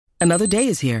Another day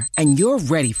is here, and you're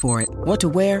ready for it. What to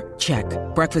wear? Check.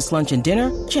 Breakfast, lunch, and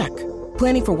dinner? Check.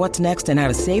 Planning for what's next and how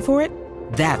to save for it?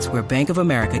 That's where Bank of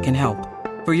America can help.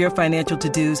 For your financial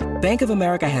to-dos, Bank of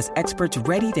America has experts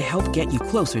ready to help get you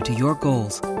closer to your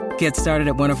goals. Get started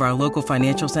at one of our local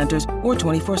financial centers or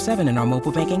 24/7 in our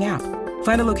mobile banking app.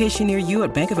 Find a location near you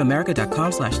at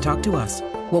bankofamerica.com/talktous.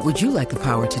 What would you like the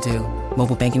power to do?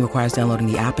 Mobile banking requires downloading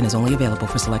the app and is only available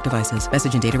for select devices.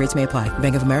 Message and data rates may apply.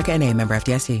 Bank of America N.A., member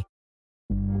FDIC.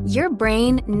 Your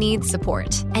brain needs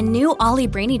support, and new Ollie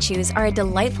Brainy Chews are a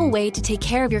delightful way to take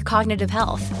care of your cognitive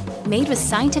health. Made with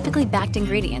scientifically backed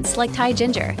ingredients like Thai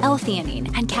ginger,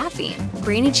 L-theanine, and caffeine,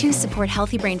 Brainy Chews support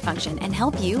healthy brain function and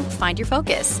help you find your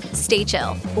focus, stay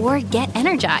chill, or get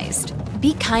energized.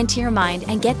 Be kind to your mind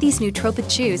and get these nootropic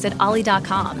chews at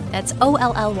ollie.com. That's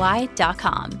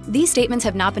OLLY.com. These statements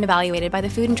have not been evaluated by the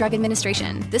Food and Drug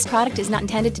Administration. This product is not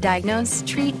intended to diagnose,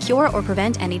 treat, cure, or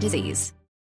prevent any disease.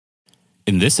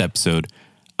 In this episode,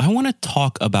 I want to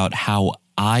talk about how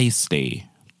I stay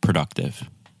productive.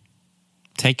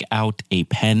 Take out a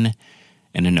pen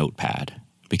and a notepad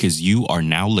because you are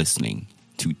now listening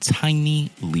to Tiny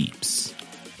Leaps.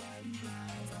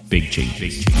 Big change,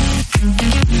 big change.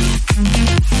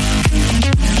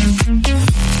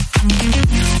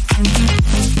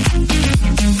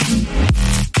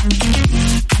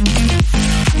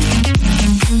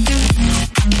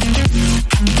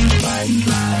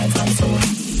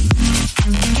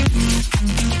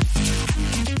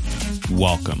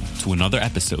 Welcome to another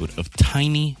episode of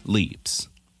Tiny Leaps,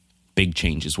 Big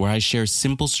Changes, where I share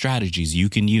simple strategies you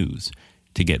can use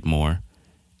to get more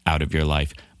out of your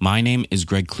life. My name is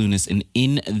Greg Clunas, and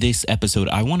in this episode,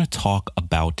 I want to talk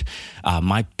about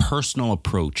my personal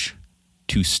approach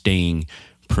to staying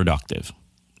productive.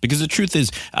 Because the truth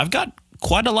is, I've got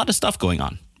quite a lot of stuff going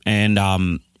on, and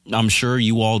I'm sure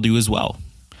you all do as well.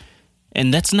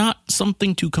 And that's not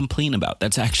something to complain about.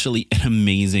 That's actually an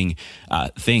amazing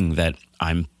thing that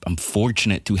I'm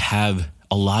fortunate to have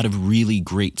a lot of really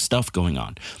great stuff going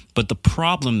on. But the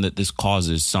problem that this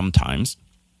causes sometimes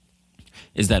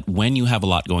is that when you have a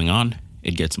lot going on,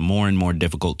 it gets more and more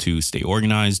difficult to stay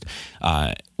organized,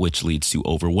 which leads to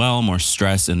overwhelm or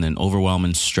stress. And then overwhelm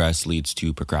and stress leads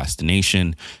to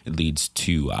procrastination. It leads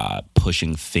to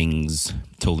pushing things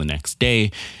till the next day.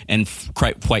 And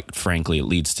quite frankly, it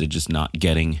leads to just not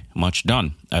getting much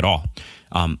done at all.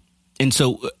 And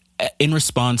so in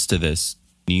response to this,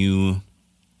 new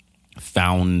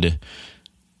found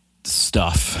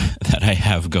stuff that I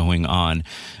have going on,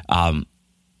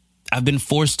 I've been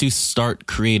forced to start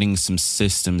creating some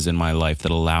systems in my life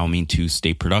that allow me to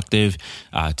stay productive,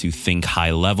 to think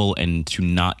high level, and to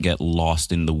not get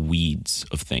lost in the weeds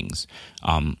of things,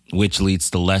 which leads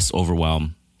to less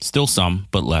overwhelm, still some,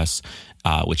 but less,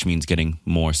 which means getting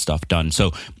more stuff done.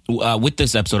 So with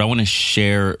this episode, I want to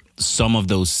share some of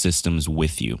those systems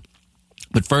with you.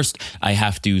 But first, I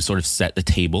have to sort of set the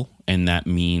table, and that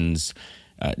means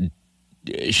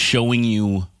showing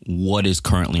you what is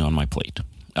currently on my plate.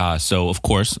 So, of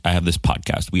course, I have this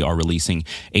podcast. We are releasing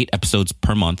 8 episodes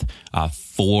per month,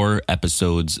 4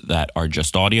 episodes that are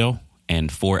just audio,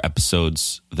 and 4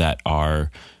 episodes that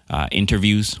are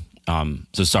interviews.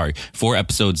 4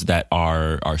 episodes that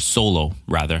are solo,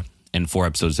 rather, and 4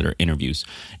 episodes that are interviews.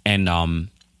 And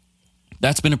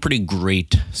that's been a pretty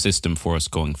great system for us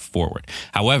going forward.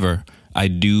 However, I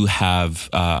do have,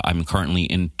 I'm currently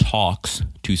in talks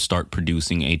to start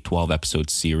producing a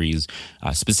 12-episode series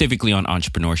specifically on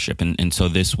entrepreneurship. And so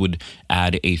this would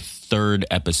add a 3rd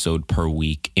episode per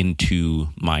week into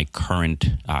my current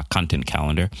content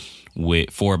calendar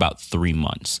for about 3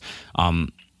 months.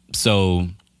 So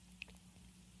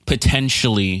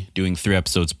potentially doing 3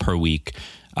 episodes per week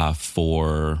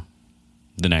for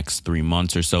the next 3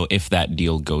 months or so, if that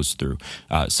deal goes through.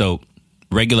 So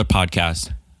regular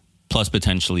podcast, plus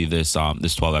potentially this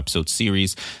 12-episode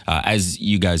series. As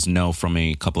you guys know from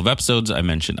a couple of episodes, I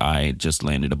mentioned I just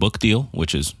landed a book deal,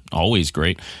 which is always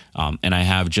great. And I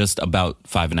have just about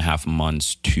 5.5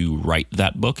 months to write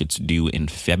that book. It's due in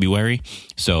February.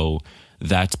 So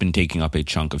that's been taking up a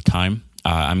chunk of time.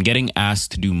 I'm getting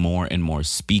asked to do more and more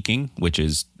speaking, which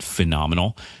is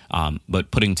phenomenal.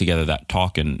 But putting together that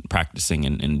talk and practicing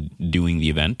and doing the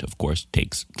event, of course,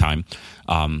 takes time.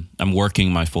 I'm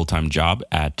working my full-time job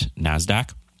at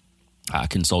NASDAQ,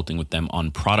 consulting with them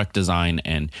on product design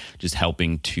and just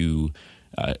helping to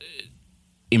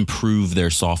improve their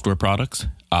software products.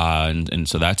 And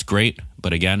so that's great.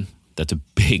 But again, that's a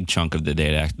big chunk of the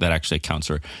day that actually accounts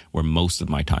for where most of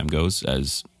my time goes,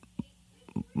 as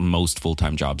most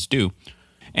full-time jobs do.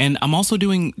 And I'm also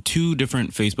doing 2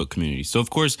 different Facebook communities. So, of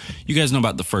course, you guys know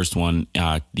about the first one,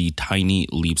 the Tiny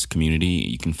Leaps community.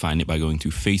 You can find it by going to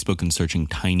Facebook and searching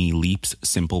Tiny Leaps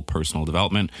Simple Personal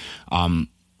Development.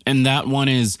 And that one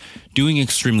is doing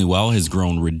extremely well, has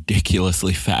grown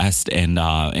ridiculously fast, and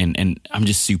I'm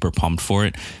just super pumped for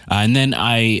it. And then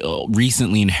I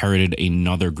recently inherited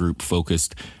another group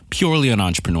focused purely on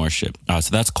entrepreneurship.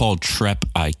 So that's called Trep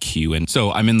IQ. And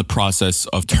so I'm in the process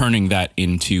of turning that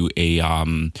into a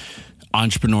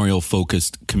entrepreneurial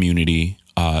focused community,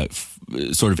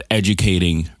 sort of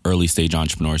educating early stage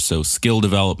entrepreneurs. So skill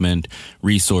development,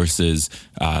 resources,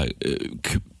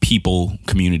 people,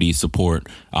 community support,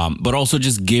 but also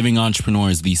just giving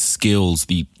entrepreneurs these skills,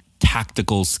 the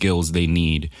tactical skills they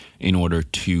need in order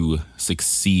to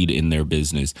succeed in their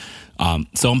business.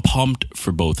 So I'm pumped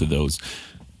for both of those.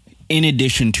 In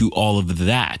addition to all of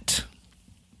that,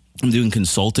 I'm doing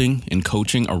consulting and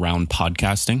coaching around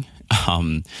podcasting.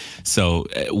 So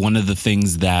one of the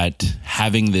things that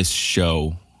having this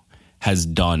show has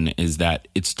done is that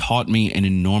it's taught me an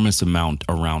enormous amount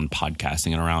around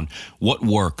podcasting and around what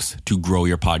works to grow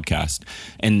your podcast.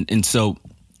 And so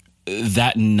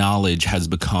that knowledge has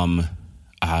become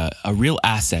a real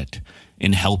asset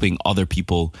in helping other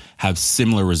people have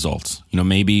similar results. You know,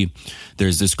 maybe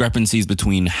there's discrepancies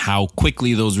between how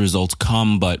quickly those results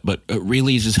come, but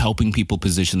really just helping people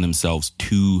position themselves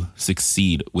to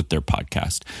succeed with their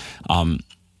podcast.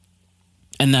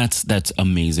 And that's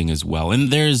amazing as well. And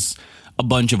there's a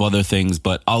bunch of other things,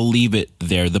 but I'll leave it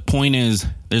there. The point is,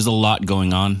 there's a lot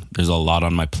going on. There's a lot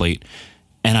on my plate,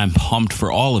 and I'm pumped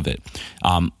for all of it.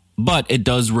 But it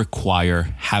does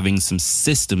require having some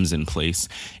systems in place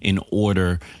in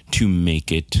order to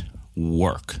make it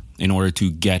work, in order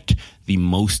to get the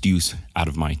most use out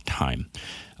of my time.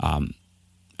 And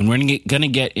we're going to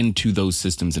get into those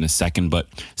systems in a second. But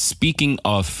speaking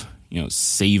of,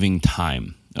 saving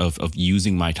time, of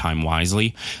using my time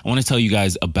wisely, I want to tell you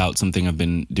guys about something I've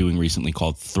been doing recently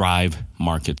called Thrive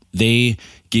Market. They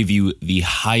give you the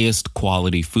highest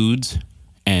quality foods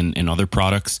and other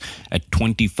products at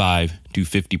 25 to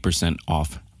 50%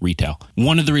 off retail.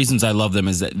 One of the reasons I love them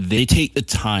is that they take the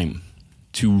time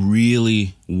to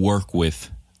really work with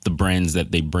the brands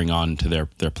that they bring on to their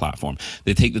platform.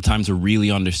 They take the time to really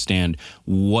understand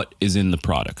what is in the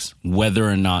products, whether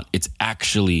or not it's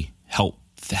actually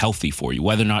healthy for you,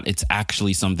 whether or not it's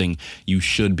actually something you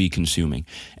should be consuming.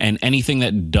 And anything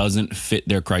that doesn't fit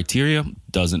their criteria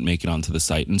doesn't make it onto the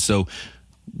site. And so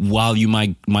while you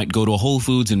might go to a Whole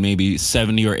Foods and maybe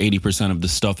 70 or 80% of the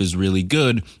stuff is really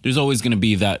good, there's always going to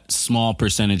be that small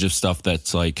percentage of stuff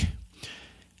that's like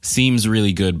seems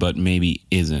really good but maybe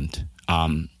isn't.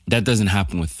 That doesn't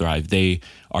happen with Thrive. They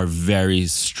are very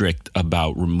strict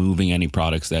about removing any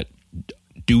products that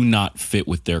do not fit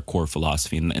with their core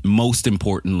philosophy. And most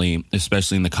importantly,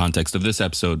 especially in the context of this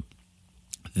episode,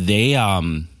 they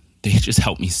just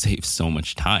help me save so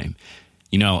much time.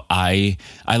 I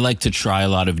like to try a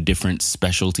lot of different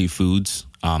specialty foods.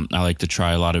 I like to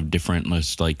try a lot of different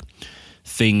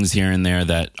things here and there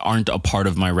that aren't a part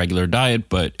of my regular diet,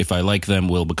 but if I like them,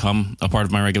 will become a part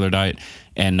of my regular diet.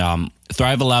 And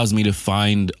Thrive allows me to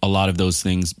find a lot of those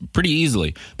things pretty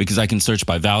easily because I can search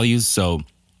by values. So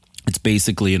it's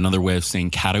basically another way of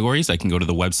saying categories. I can go to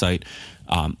the website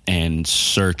and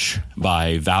search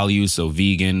by values, so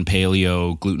vegan,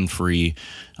 paleo, gluten-free,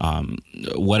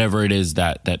 whatever it is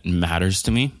that matters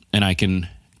to me. And I can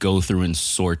go through and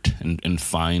sort and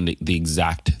find the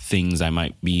exact things I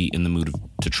might be in the mood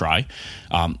to try.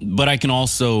 But I can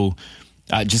also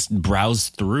just browse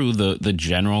through the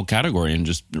general category and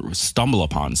just stumble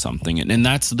upon something. And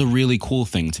that's the really cool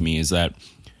thing to me, is that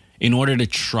in order to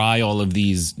try all of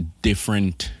these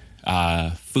different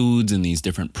foods and these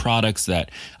different products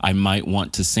that I might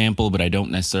want to sample, but I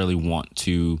don't necessarily want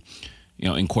to,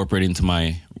 incorporate into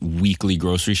my weekly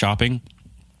grocery shopping,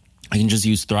 I can just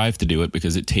use Thrive to do it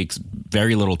because it takes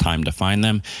very little time to find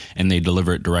them and they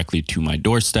deliver it directly to my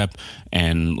doorstep,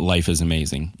 and life is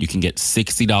amazing. You can get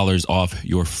 $60 off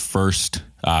your first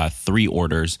 3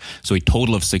 orders. So a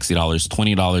total of $60,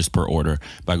 $20 per order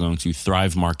by going to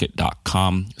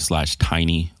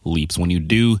thrivemarket.com/tinyleaps. When you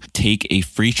do take a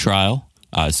free trial,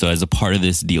 so as a part of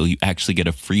this deal, you actually get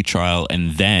a free trial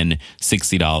and then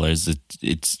 $60.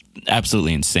 It's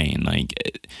absolutely insane.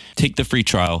 Take the free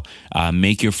trial,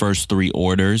 make your first 3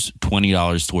 orders,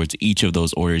 $20 towards each of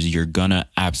those orders. You're gonna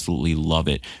absolutely love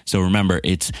it. So remember,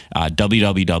 it's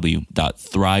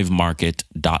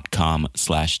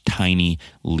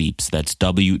www.thrivemarket.com/tinyleaps. That's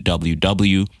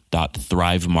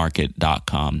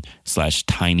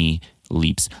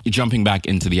www.thrivemarket.com/tinyleaps. Jumping back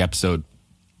into the episode,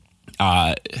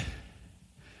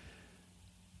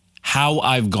 how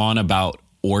I've gone about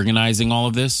organizing all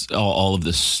of this, all of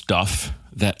the stuff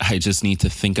that I just need to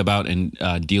think about and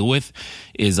deal with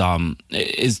is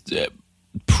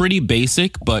pretty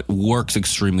basic, but works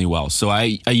extremely well. So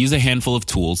I use a handful of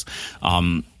tools.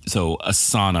 So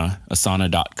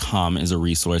asana.com is a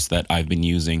resource that I've been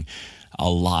using a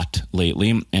lot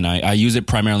lately, and I use it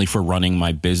primarily for running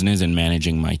my business and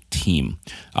managing my team.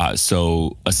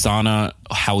 So Asana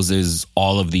houses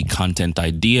all of the content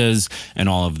ideas and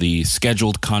all of the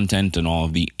scheduled content and all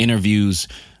of the interviews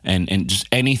and just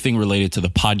anything related to the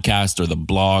podcast or the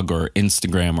blog or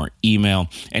Instagram or email.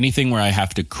 Anything where I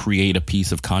have to create a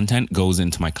piece of content goes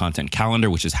into my content calendar,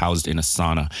 which is housed in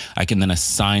Asana. I can then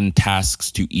assign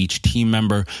tasks to each team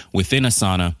member within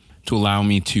Asana to allow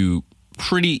me to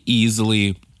pretty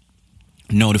easily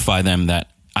notify them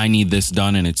that I need this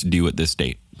done and it's due at this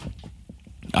date.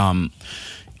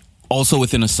 Also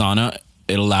within Asana,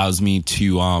 it allows me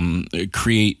to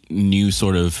create new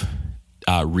sort of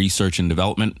research and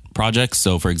development projects.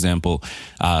 So for example,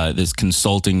 this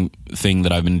consulting thing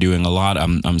that I've been doing a lot,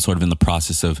 I'm sort of in the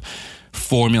process of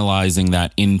formalizing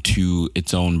that into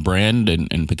its own brand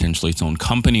and potentially its own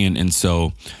company. And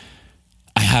so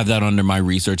I have that under my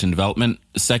research and development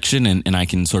section, and I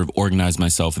can sort of organize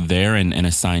myself there and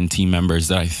assign team members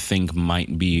that I think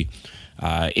might be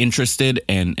interested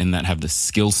and that have the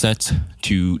skill set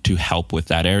to help with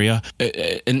that area.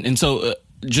 And so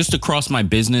just across my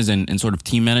business and sort of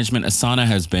team management, Asana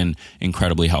has been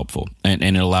incredibly helpful, and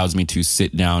it allows me to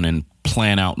sit down and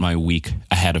plan out my week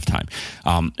ahead of time.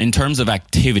 In terms of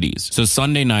activities, so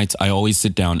Sunday nights, I always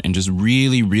sit down and just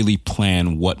really, really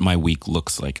plan what my week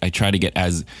looks like. I try to get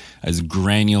as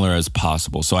granular as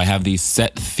possible. So I have these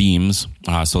set themes.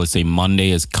 So let's say Monday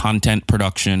is content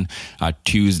production.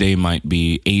 Tuesday might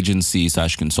be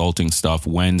agency/consulting stuff.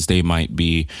 Wednesday might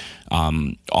be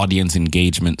audience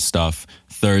engagement stuff.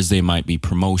 Thursday might be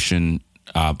promotion,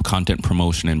 content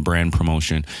promotion and brand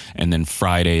promotion, and then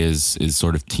Friday is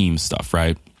sort of team stuff,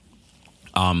 right?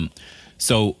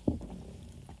 So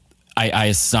I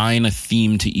assign a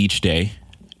theme to each day,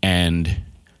 and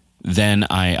then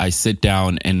I sit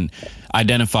down and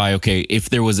identify, okay,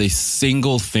 if there was a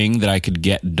single thing that I could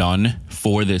get done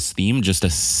for this theme, just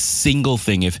a single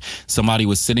thing, if somebody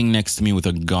was sitting next to me with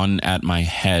a gun at my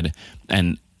head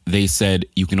and they said,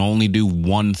 you can only do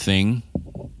one thing,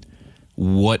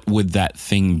 what would that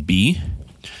thing be?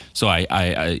 So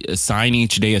I assign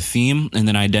each day a theme and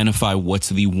then identify what's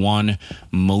the one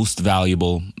most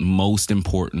valuable, most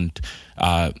important,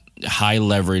 high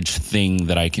leverage thing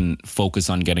that I can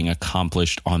focus on getting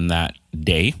accomplished on that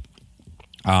day.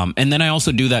 And then I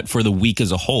also do that for the week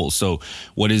as a whole. So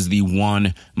what is the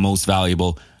one most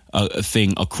valuable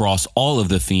thing across all of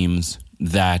the themes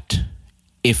that,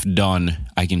 if done,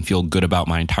 I can feel good about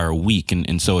my entire week.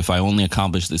 And so if I only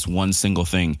accomplish this one single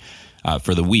thing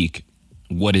for the week,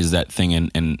 what is that thing,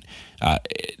 and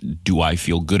do I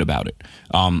feel good about it?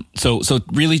 So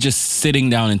really just sitting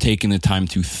down and taking the time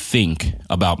to think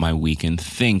about my week and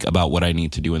think about what I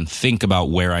need to do and think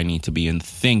about where I need to be and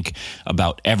think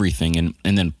about everything and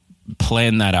then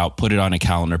plan that out, put it on a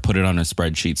calendar, put it on a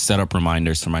spreadsheet, set up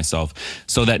reminders for myself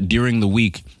so that during the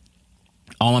week,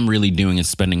 all I'm really doing is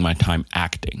spending my time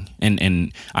acting.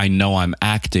 And I know I'm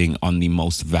acting on the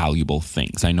most valuable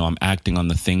things. I know I'm acting on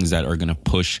the things that are going to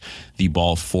push the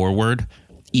ball forward,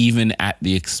 even at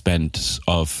the expense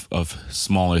of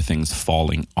smaller things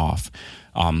falling off.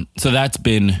 So that's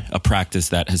been a practice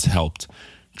that has helped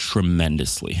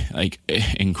tremendously, like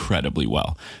incredibly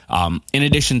well. In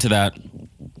addition to that,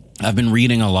 I've been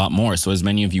reading a lot more. So as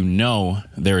many of you know,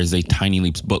 there is a Tiny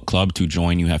Leaps book club. To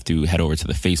join, you have to head over to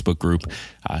the Facebook group,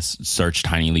 search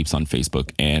Tiny Leaps on Facebook,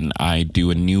 and I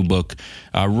do a new book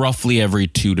roughly every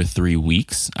 2 to 3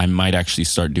 weeks. I might actually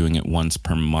start doing it once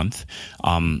per month.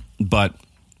 But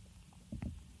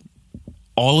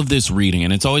all of this reading,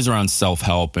 and it's always around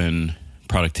self-help and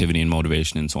productivity and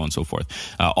motivation and so on and so forth.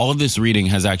 All of this reading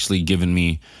has actually given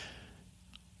me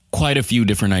quite a few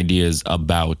different ideas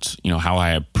about, how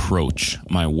I approach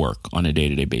my work on a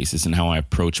day-to-day basis and how I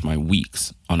approach my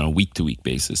weeks on a week-to-week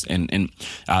basis. And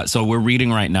so we're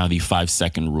reading right now the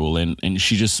 5-second rule, and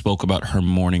she just spoke about her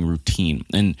morning routine.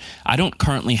 And I don't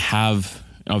currently have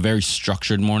a very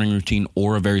structured morning routine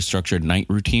or a very structured night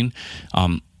routine.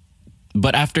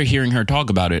 But after hearing her talk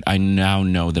about it, I now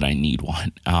know that I need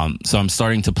one. So I'm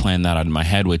starting to plan that out in my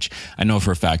head, which I know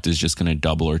for a fact is just going to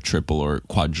double or triple or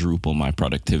quadruple my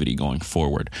productivity going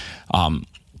forward.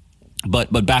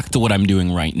 But back to what I'm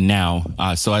doing right now.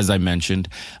 So as I mentioned,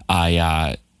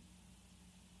 I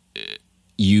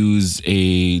use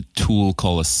a tool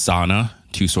called Asana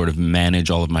to sort of manage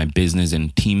all of my business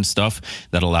and team stuff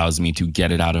that allows me to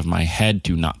get it out of my head,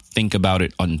 to not think about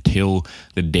it until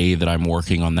the day that I'm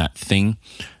working on that thing.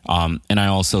 And I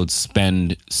also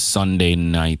spend Sunday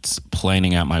nights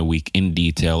planning out my week in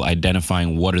detail,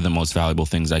 identifying what are the most valuable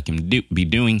things I can be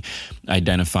doing,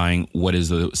 identifying what is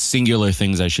the singular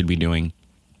things I should be doing.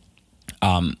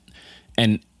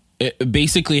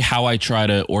 Basically how I try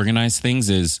to organize things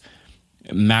is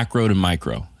macro to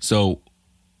micro. So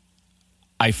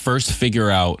I first figure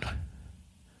out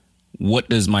what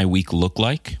does my week look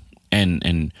like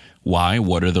and why,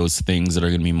 what are those things that are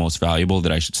going to be most valuable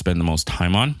that I should spend the most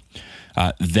time on.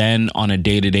 Then on a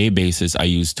day-to-day basis, I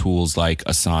use tools like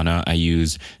Asana. I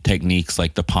use techniques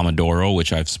like the Pomodoro,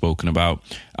 which I've spoken about.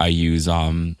 I use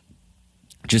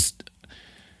just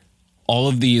all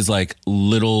of these like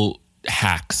little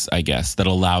hacks, I guess, that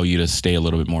allow you to stay a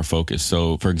little bit more focused.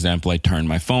 So for example, I turn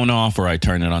my phone off, or I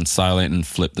turn it on silent and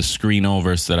flip the screen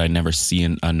over so that I never see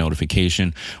a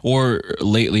notification. Or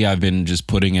lately I've been just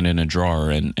putting it in a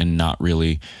drawer and not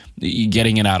really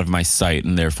getting it out of my sight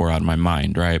and therefore out of my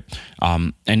mind, right?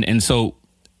 And so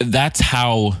that's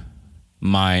how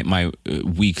my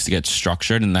weeks get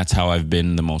structured, and that's how I've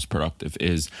been the most productive,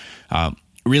 is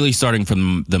really starting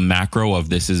from the macro of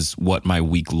this is what my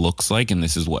week looks like and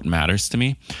this is what matters to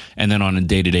me. And then on a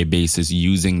day-to-day basis,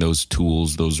 using those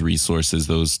tools, those resources,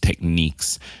 those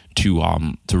techniques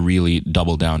to really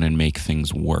double down and make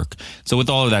things work. So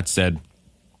with all of that said,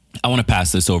 I want to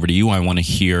pass this over to you. I want to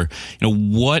hear,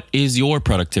 what is your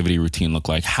productivity routine look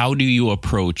like? How do you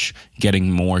approach getting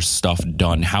more stuff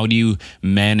done? How do you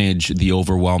manage the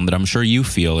overwhelm that I'm sure you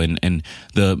feel and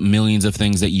the millions of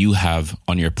things that you have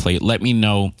on your plate? Let me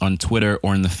know on Twitter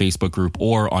or in the Facebook group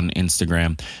or on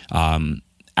Instagram.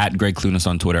 At Greg Clunas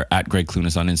on Twitter, at Greg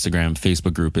Clunas on Instagram.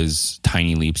 Facebook group is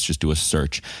Tiny Leaps. Just do a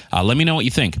search. Let me know what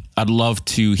you think. I'd love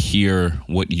to hear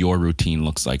what your routine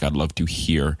looks like. I'd love to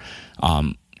hear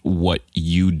what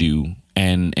you do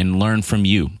and learn from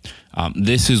you.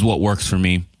 This is what works for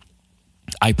me.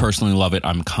 I personally love it.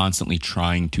 I'm constantly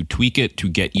trying to tweak it to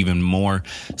get even more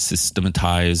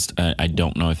systematized. I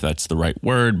don't know if that's the right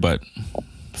word, but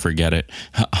forget it.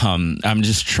 I'm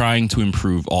just trying to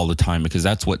improve all the time because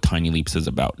that's what Tiny Leaps is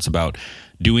about. It's about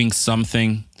doing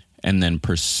something and then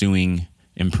pursuing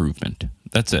improvement.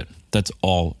 That's it. That's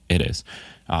all it is.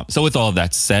 So with all of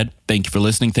that said, thank you for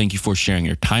listening. Thank you for sharing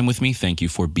your time with me. Thank you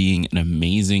for being an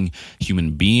amazing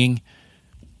human being.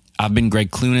 I've been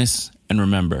Greg Clunas, and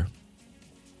remember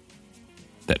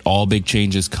that all big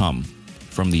changes come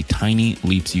from the tiny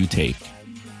leaps you take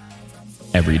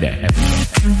every day.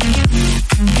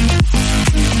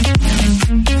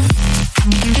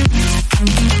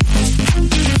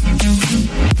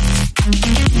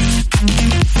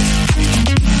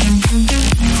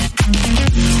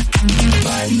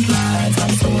 Bye.